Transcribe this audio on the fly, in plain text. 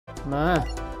มาส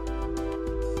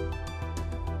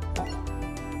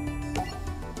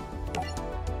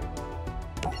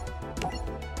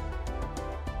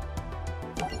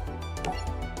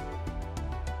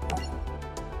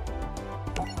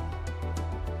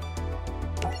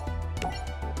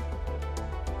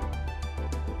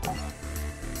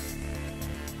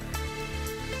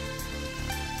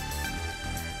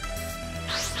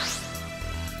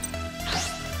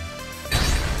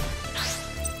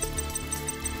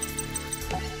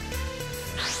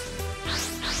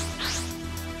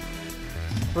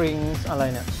ตริงอะไร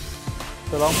เนี่ย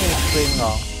จะร้องเพลงสตริงเหร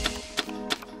อ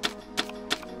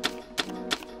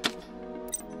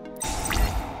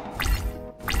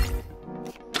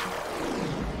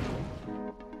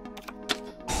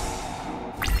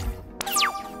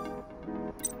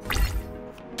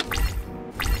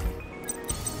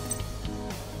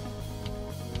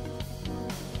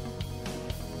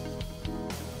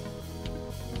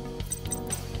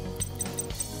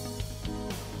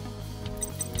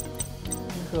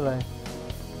คืออะไร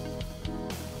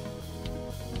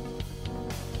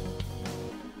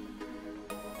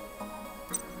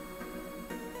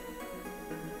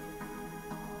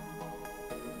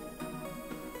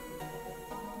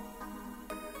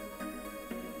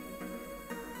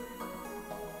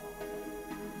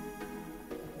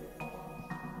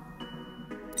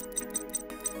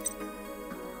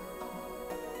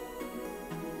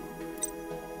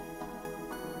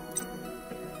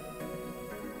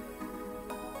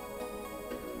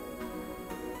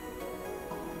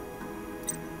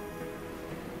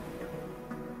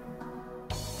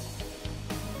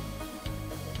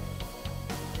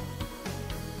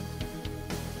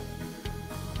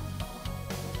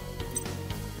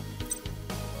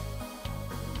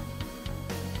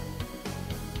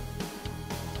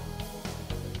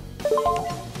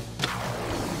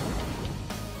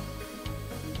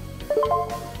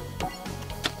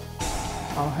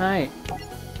เอาให้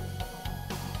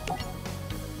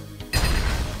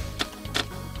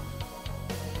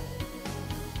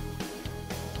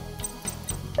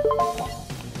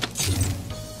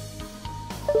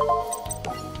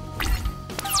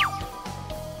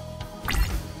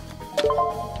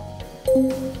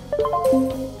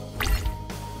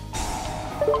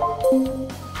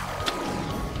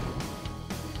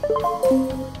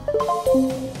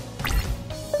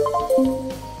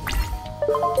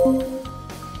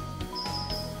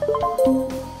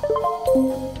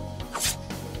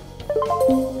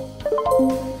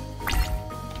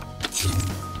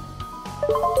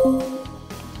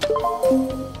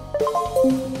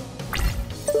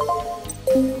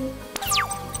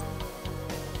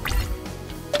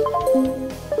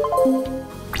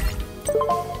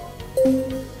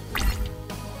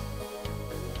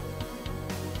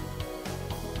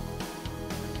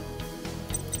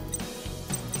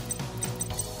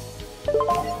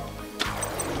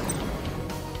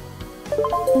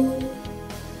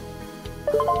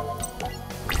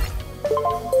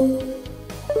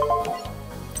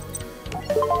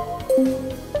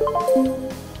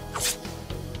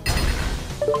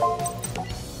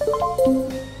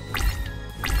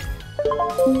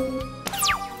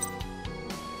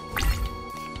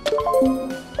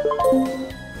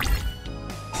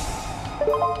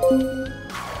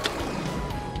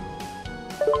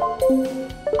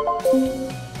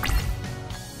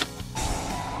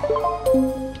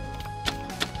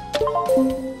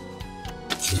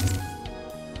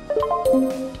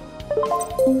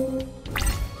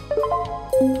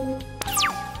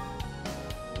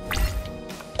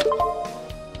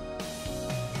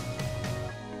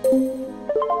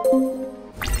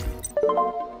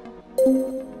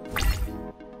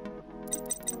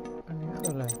อันนี้คื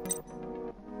ออะไร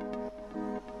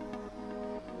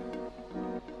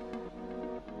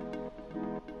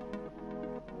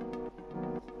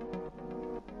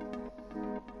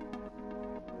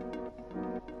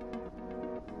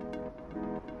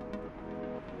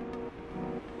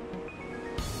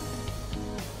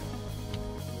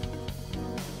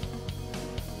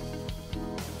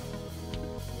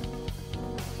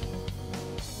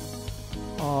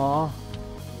อ๋อ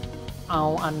เอา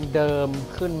อันเดิม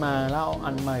ขึ้นมาแล้วเอา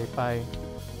อันใหม่ไป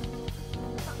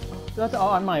แล้วจะเอา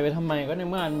อันใหม่ไปทำไมก็ใน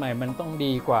เมื่ออันใหม่มันต้อง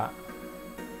ดีกว่า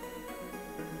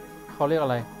เขาเรียกอะ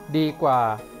ไรดีกว่า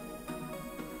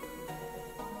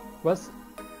วัส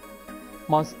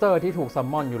มอนสเตอร์ที่ถูกซัม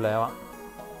มอนอยู่แล้วอะ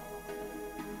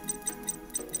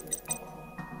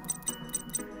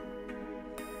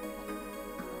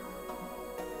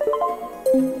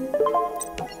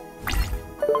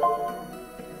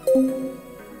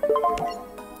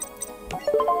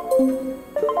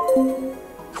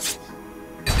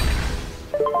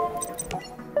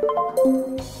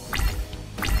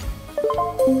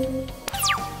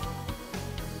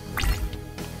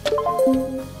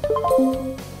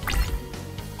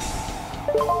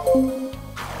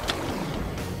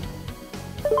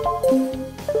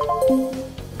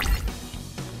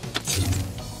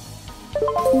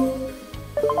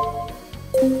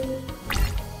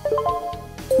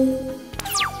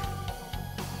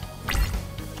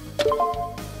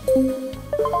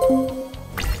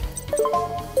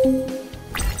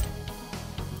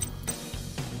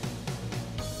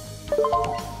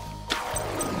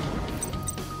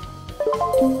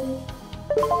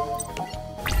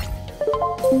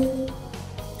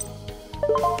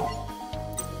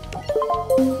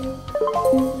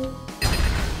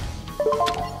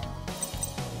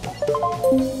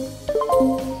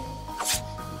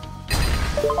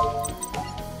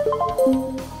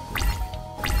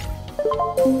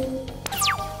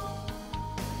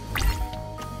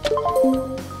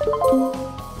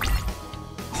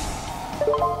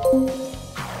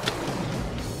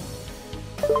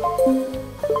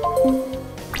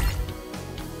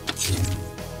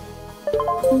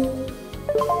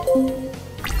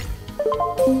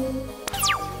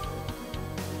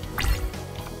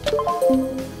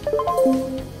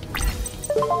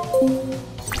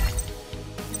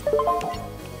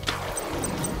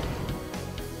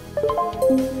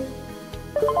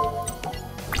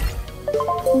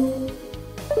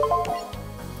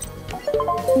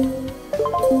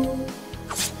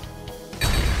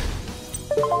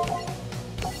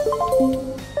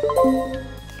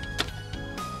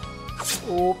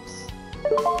อุ๊ปส์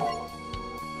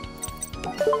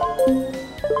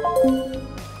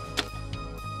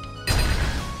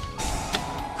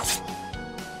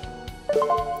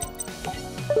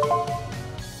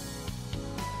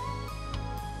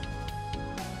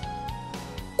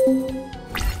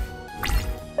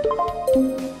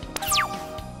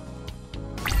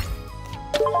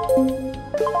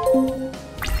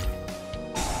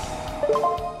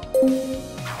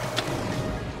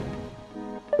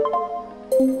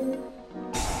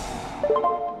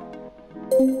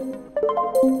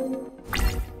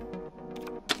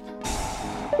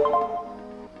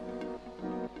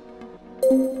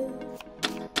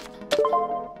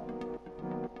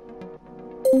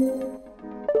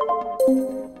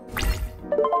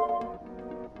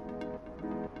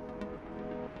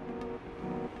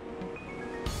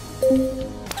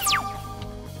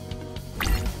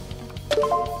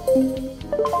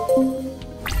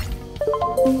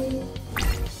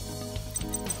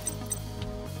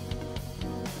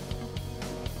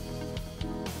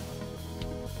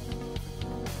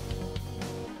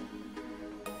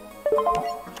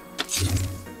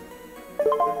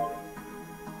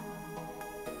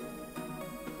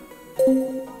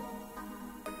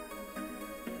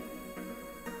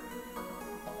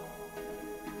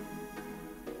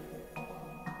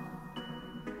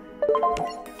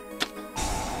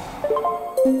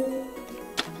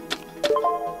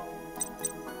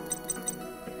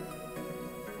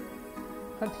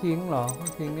ถ้าทิ้งเหรอถ้า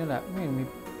ทิ้งนี่แหละไม่เห็น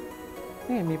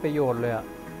มีประโยชน์เลยอะ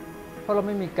เพราะเราไ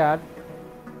ม่มีการ์ด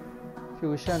ฟิ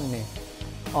วชั่นนี่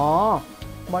อ๋อ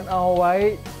มันเอาไว้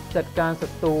จัดการศั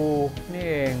ตรูนี่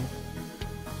เอง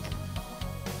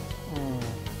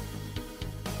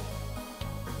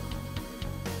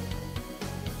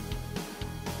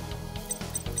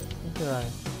นี่คืออะไร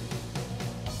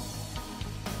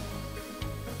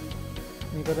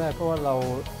นี่ก็ได้เพราะว่าเรา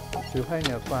ถือไพ่เห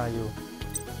นือกว่าอยู่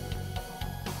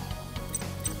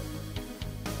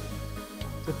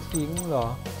จะทิ้งเหรอ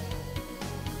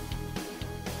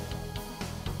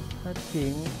ถ้าทิ้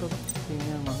งก็ทิ้ง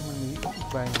ยังมั้งมันมีอีก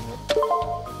ใบหนึ่งเลย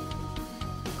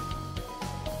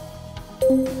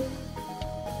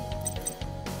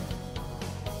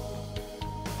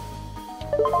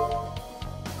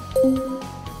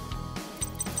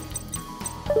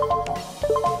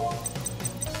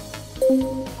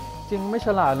จริงไม่ฉ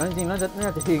ลาดนะจริงน่า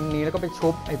จะทิ้งนี้แล้วก็ไปชุ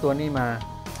บไอตัวนี้มา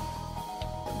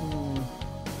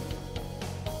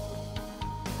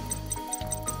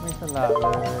ไม่ฉลาดเล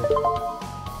ย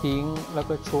ทิ้งแล้ว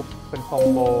ก็ชุบเป็นคอม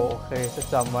โบโอเคจะ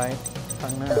จำไว้ครั้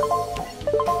งหน้า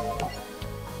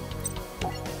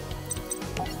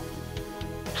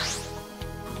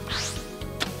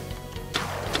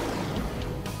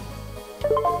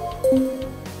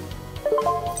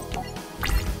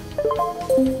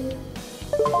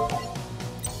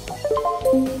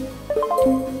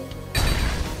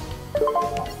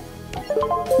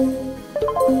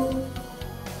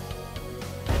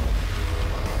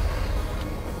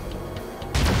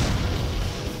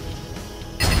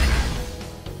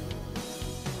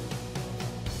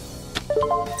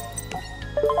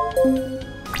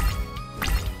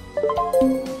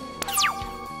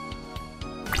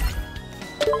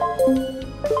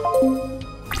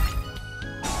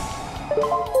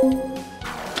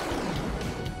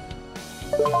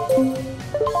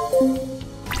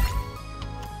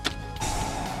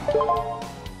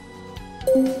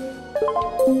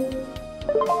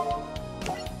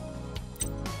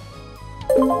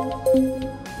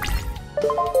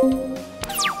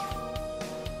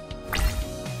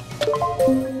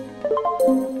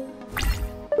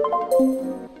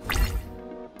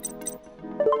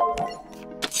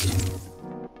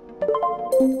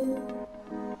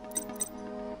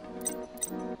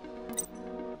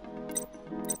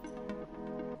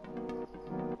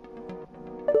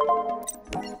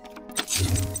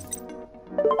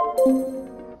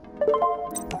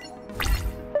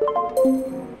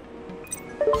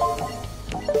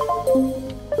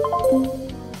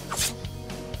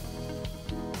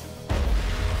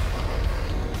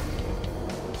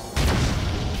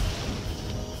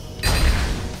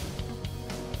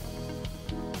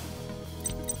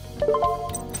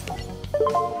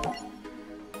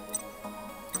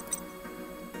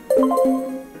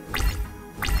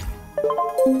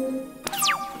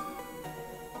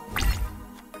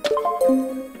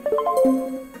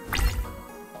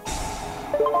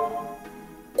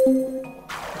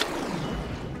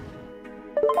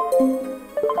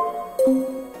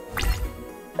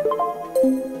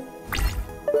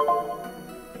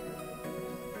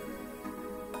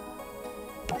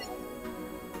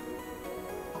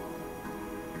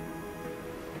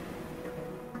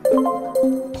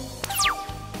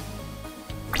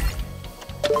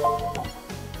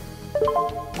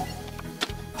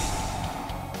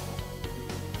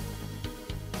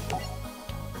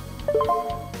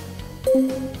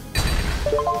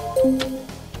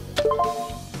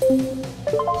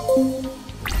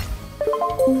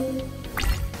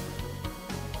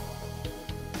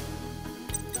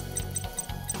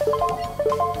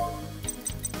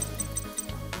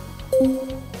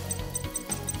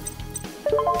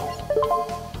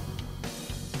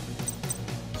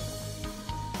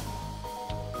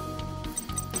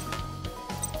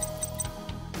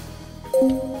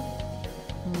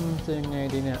จะยังไง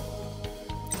ดีเนี่ย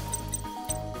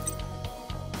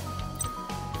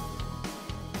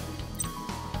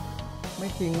ไม่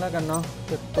ทิ้งแล้วกันเนาะ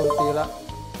จะโจมตีละ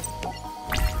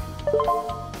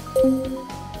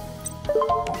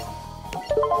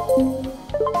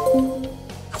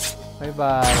บ๊ายบ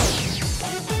าย